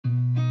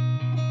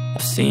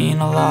I've seen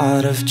a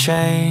lot of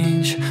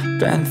change,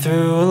 been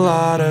through a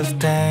lot of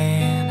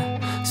pain.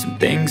 Some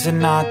things are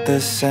not the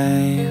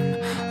same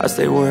as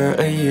they were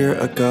a year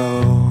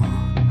ago,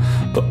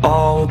 but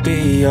all will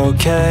be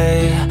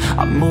okay.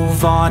 I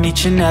move on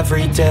each and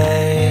every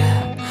day.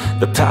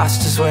 The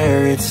past is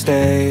where it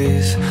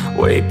stays,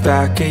 way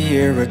back a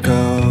year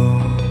ago.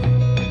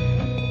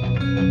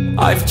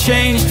 I've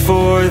changed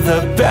for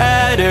the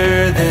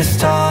better this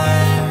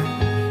time.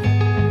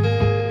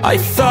 I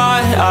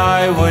thought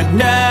I would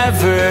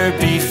never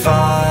be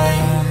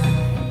fine.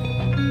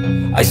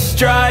 I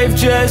strive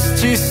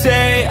just to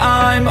say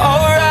I'm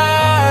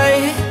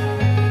alright,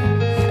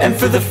 and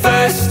for the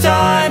first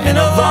time in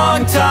a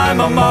long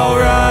time I'm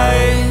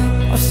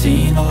alright. I've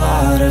seen a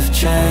lot of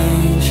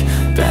change,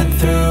 been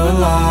through a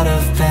lot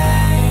of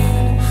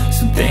pain.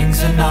 Some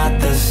things are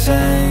not the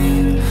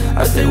same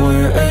as they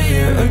were a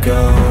year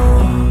ago,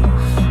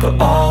 but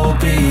all will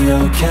be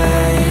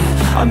okay.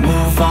 I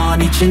move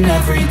on each and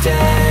every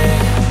day.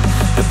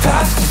 The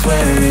past is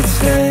where it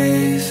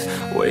stays,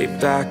 way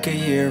back a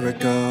year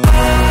ago.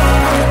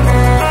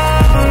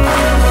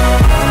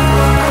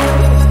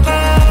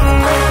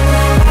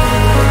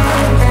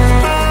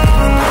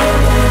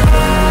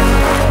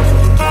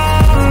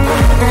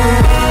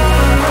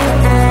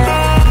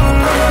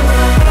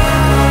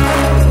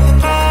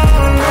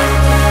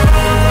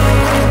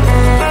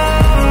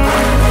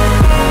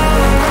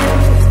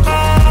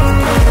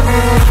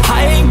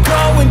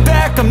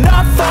 I'm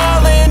not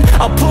falling.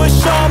 I'll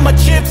push all my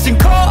chips and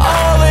call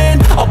all in.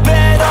 I'll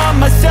bet on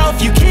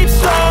myself, you keep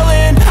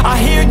stalling. I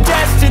hear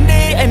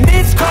destiny and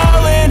it's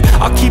calling.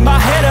 I'll keep my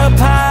head up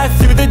high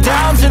through the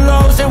downs and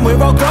lows, and where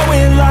I'll go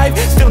in life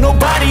still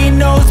nobody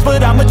knows,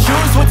 but I'ma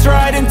choose what's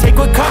right and take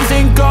what comes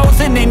and goes.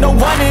 And ain't no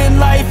one in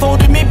life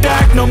holding me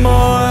back no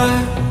more.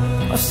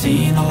 I've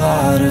seen a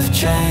lot of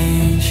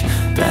change,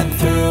 been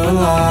through a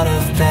lot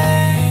of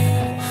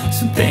pain.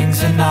 Some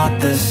things are not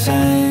the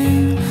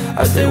same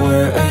as they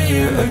were a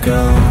year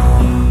ago,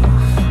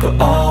 but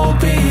all will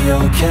be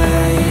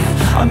okay.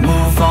 I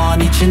move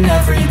on each and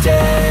every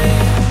day.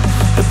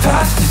 The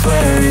past is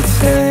where it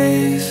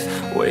stays,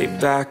 way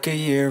back a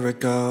year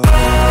ago.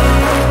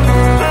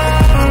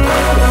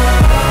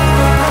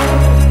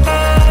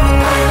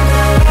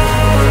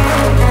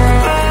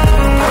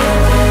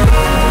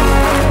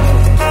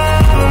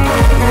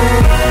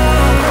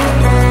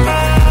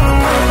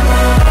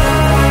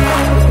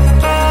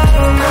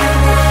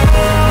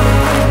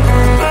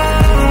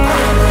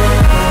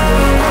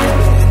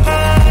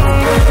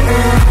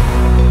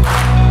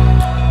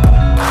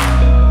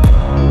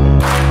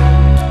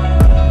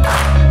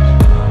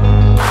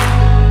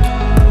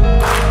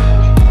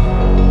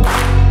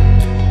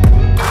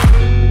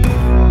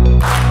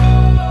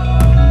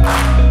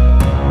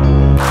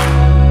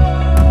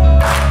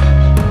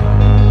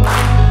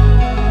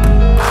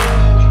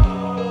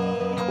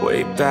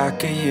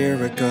 Back a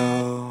year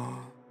ago.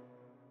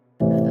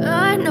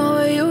 I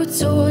know you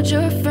told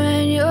your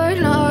friend you're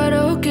not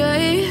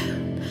okay,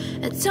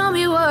 and tell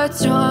me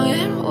what's wrong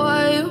and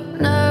why you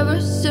never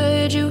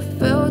said you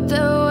felt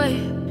that way.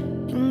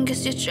 And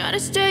guess you're trying to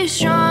stay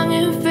strong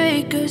and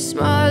fake a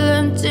smile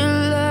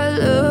until I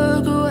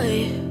look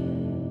away.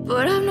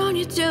 But I've known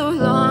you too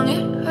long,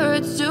 it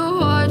hurts to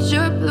watch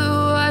your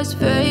blue eyes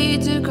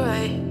fade to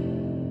gray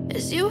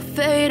as you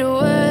fade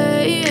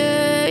away.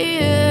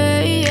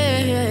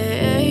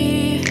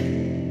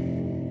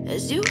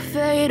 As you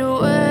fade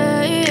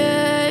away.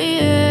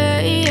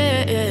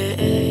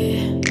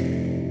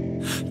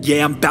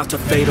 Yeah, I'm about to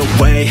fade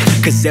away,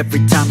 cause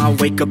every time I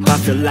wake up I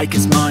feel like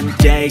it's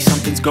Monday.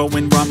 Something's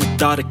going wrong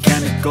with all the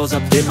chemicals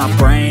up in my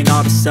brain. All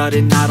of a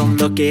sudden I don't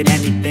look at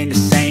anything the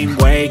same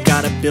way.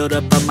 Gotta build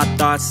up of my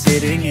thoughts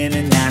sitting in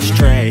an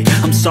ashtray.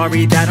 I'm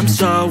sorry that I'm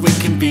so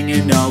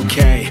inconvenient,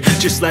 okay.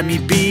 Just let me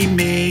be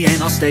me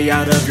and I'll stay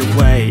out of your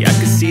way. I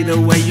can see the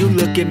way you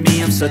look at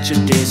me, I'm such a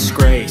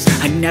disgrace.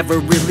 I never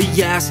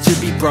really asked to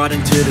be brought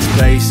into this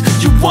place.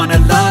 You wanna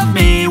love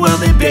me? Well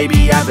then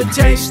baby have a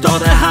taste. All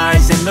the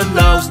highs and the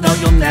lows, no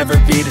you'll never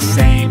be the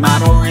same. I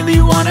don't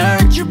really wanna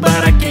hurt you,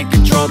 but I can't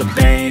control the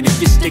pain.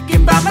 If you're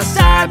sticking by my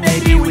side,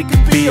 maybe we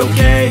could be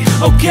okay.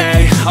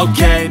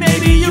 Okay,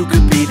 maybe you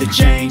could be the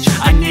change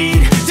I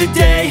need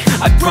today.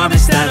 I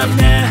promise that I've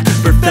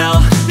never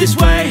felt this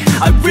way.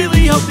 I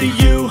really hope that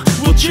you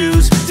will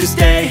choose to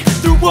stay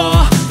through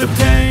all the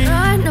pain.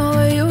 I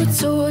know you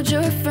told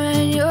your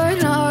friend you're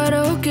not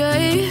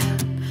okay,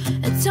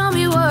 and tell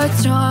me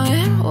what's wrong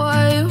and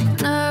why you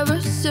never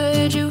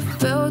said you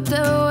felt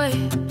that way.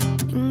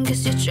 And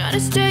guess you're trying to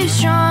stay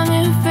strong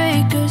and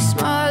fake a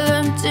smile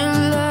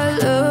until I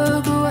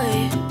look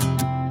away.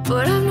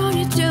 But I've known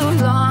you too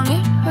long,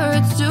 it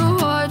hurts to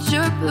watch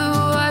your blue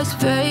eyes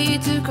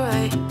fade to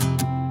gray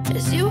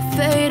as you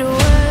fade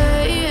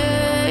away.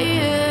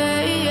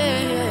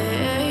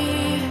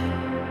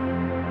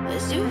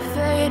 As you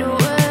fade away.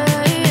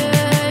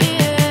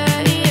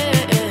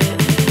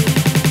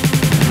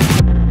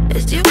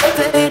 As you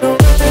fade away.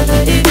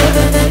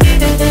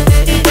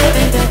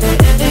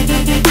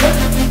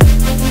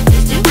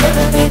 As you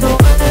fade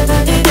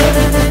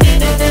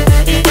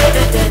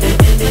away.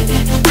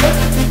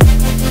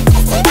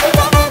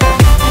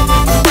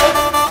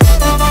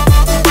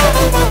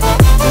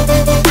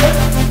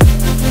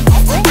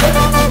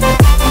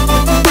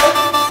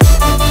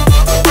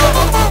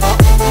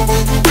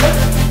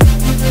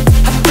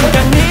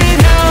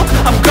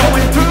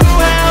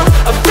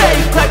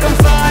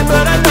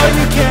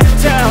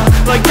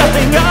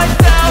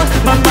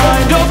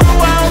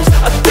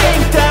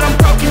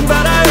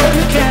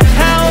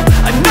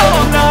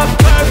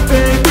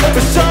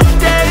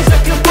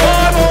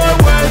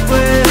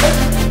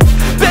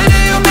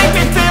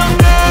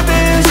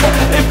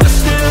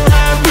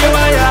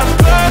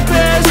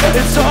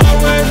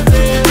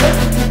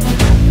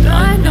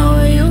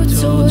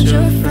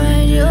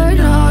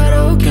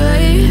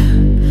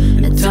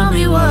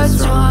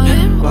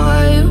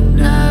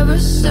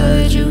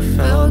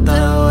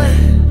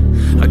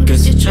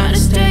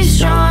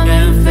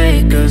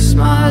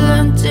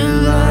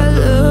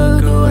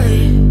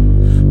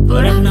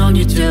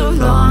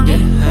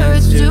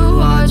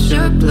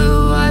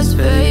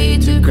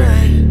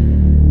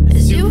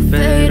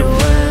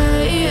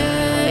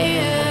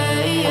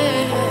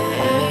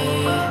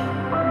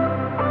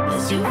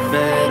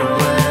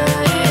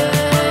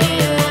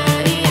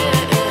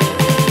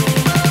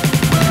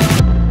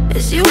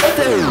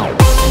 nothing.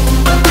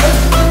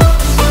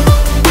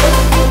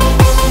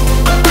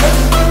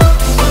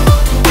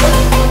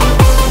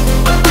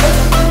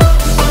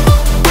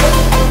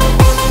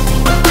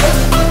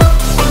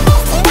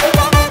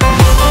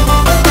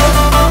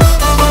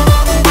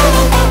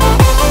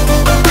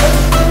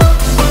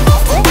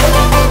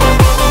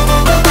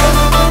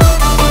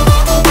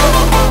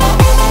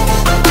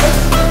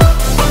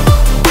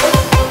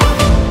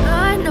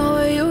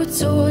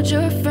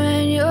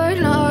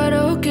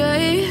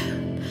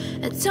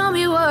 Tell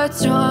me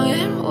what's wrong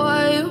and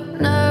why you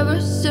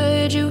never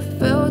said you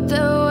felt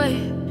that way.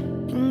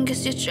 And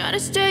guess you're trying to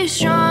stay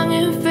strong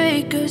and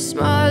fake a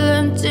smile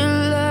until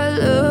I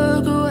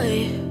look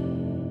away.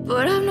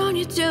 But I've known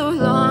you too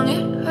long,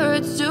 it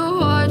hurts to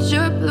watch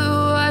your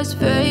blue eyes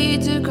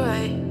fade to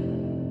gray.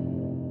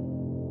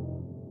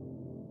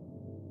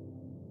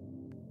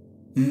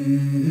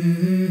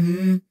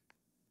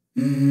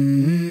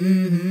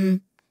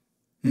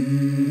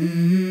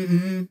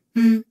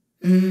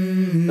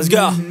 Let's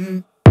go.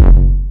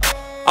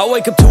 I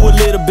wake up to a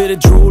little bit of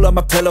drool on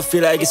my pillow,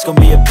 feel like it's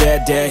gonna be a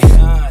bad day.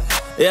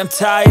 Yeah, I'm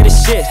tired of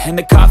shit, and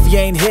the coffee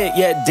ain't hit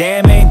yet,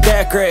 damn, ain't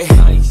that great.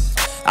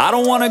 I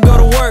don't wanna go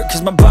to work,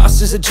 cause my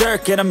boss is a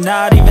jerk, and I'm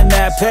not even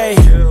that paid.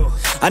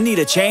 I need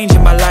a change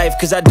in my life,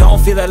 cause I don't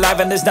feel alive,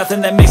 and there's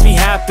nothing that makes me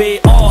happy.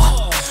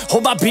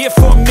 Hold my beer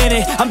for a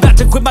minute, I'm about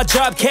to quit my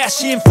job,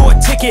 cash in for a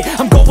ticket.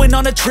 I'm going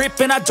on a trip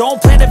and I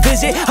don't plan to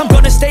visit. I'm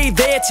gonna stay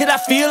there till I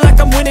feel like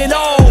I'm winning,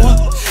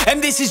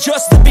 and this is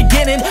just the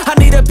beginning. I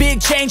need a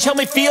big change, help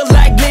me feel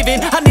like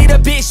living. I need a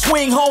big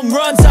swing, home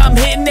runs I'm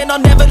hitting, and I'll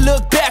never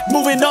look back,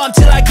 moving on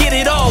till I get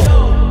it all.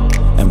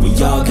 And we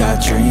all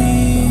got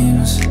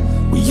dreams,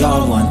 we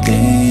all want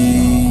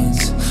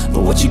things,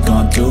 but what you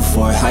gonna do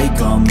for it? How you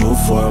gonna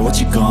move for it?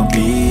 What you gonna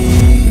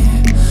be?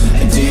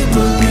 And do you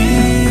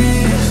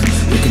believe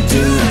you can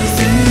do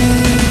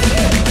anything?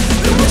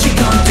 But what you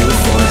gonna do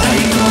for it? How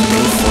you gonna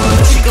move for it?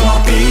 What you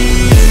gonna be?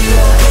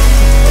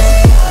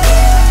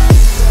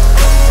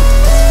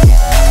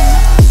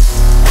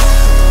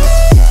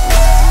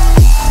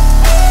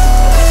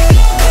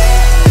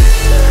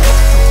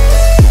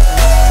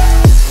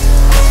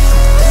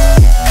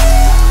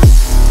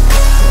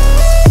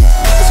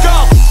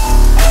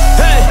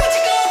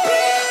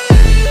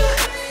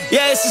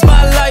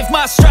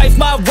 My strife,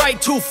 my right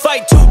to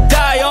fight, to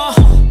die on.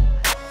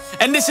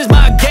 And this is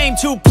my game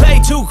to play,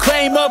 to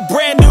claim a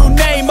brand new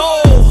name,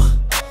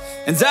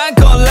 And I ain't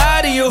gonna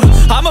lie to you,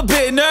 I'm a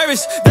bit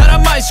nervous that I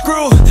might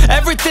screw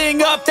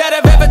everything up that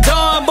I've ever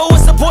done. But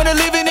what's the point of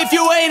living if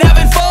you ain't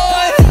having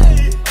fun?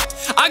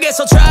 I guess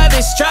I'll try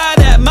this, try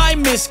that, might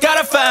miss,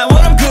 gotta find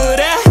what I'm good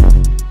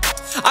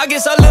at. I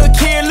guess I look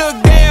here, look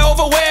there,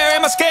 over where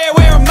am I scared,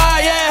 where am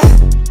I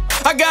at?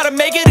 I gotta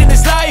make it in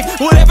this life,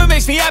 whatever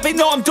makes me happy,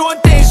 know I'm doing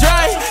things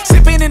right.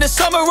 Sipping in the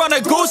summer on a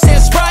goose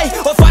and Sprite,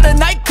 or find a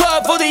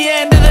nightclub for the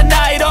end of the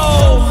night,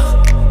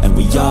 And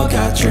we all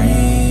got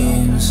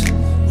dreams,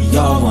 we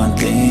all want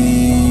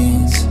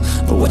things,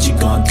 but what you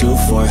gonna do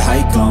for it? How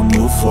you gonna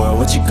move for it?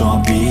 What you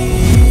gonna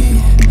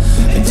be?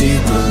 And do you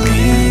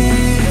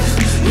believe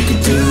you can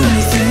do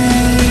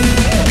anything?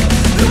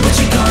 But what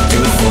you gonna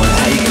do for it?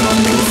 How you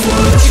gonna move for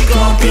it? What you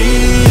gonna be?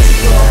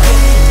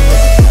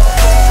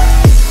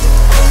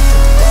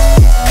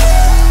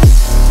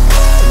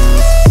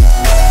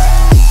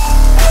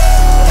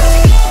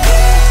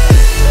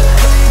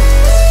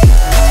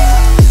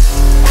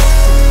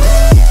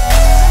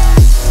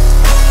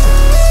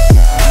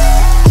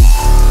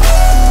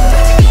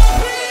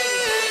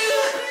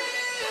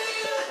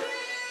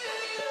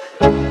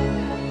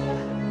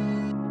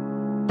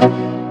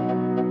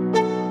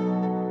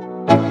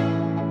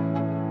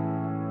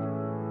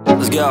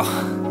 Let's go.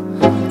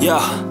 Yo,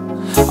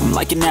 I'm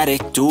like an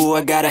addict, do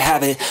I gotta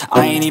have it.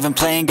 I ain't even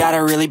playing, got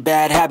a really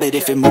bad habit.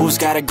 If it moves,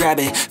 gotta grab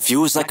it,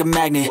 fuse like a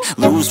magnet.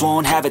 Lose,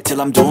 won't have it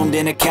till I'm doomed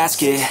in a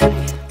casket.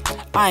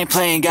 I ain't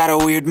playing, got a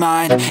weird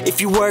mind.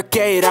 If you work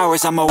 8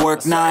 hours, I'ma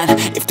work 9.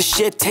 If the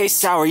shit tastes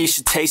sour, you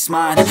should taste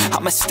mine.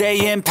 I'ma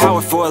stay in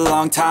power for a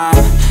long time.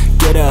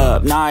 Get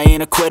up, nah, I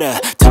ain't a quitter.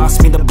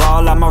 Toss me the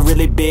ball, I'm a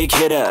really big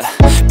hitter.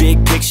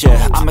 Big picture,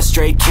 I'm a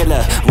straight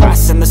killer.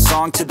 Rising the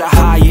song to the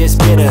highest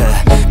bidder.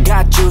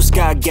 Got juice,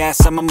 got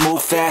gas, I'ma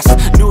move fast.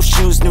 New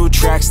shoes, new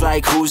tracks,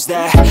 like who's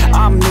that?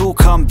 I'm new,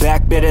 come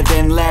back, better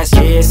than last.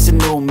 Yeah, it's a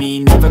new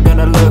me, never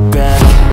gonna look back.